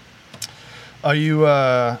 Nothing. Are you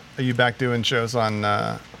back doing shows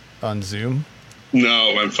on Zoom?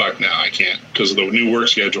 No, I'm fucked now. I can't because of the new work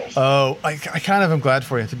schedule. Oh, I kind of am glad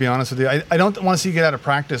for you, to be honest with you. I don't want to see you get out of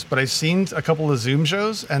practice, but I've seen a couple of Zoom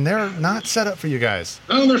shows, and they're not set up for you guys.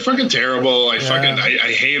 Oh, they're fucking terrible. I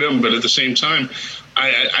hate them, but at the same time,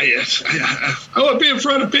 I want to be in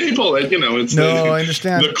front of people. And, it's I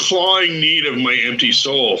understand the clawing need of my empty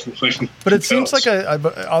soul. But it seems like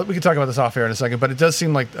we can talk about this off air in a second. But it does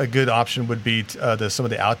seem like a good option would be some of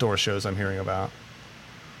the outdoor shows I'm hearing about.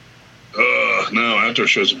 No, outdoor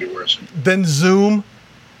shows would be worse. Then Zoom,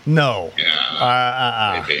 no.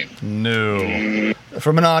 Yeah. No.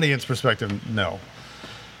 From an audience perspective, no.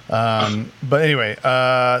 But anyway,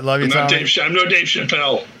 love you, Tommy. I'm no Dave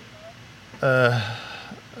Chappelle.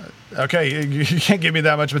 Okay, you can't give me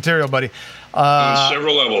that much material, buddy. On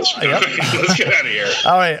several levels. Yep. Let's get out of here.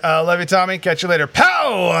 All right, love you, Tommy. Catch you later.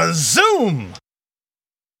 Pow! Zoom!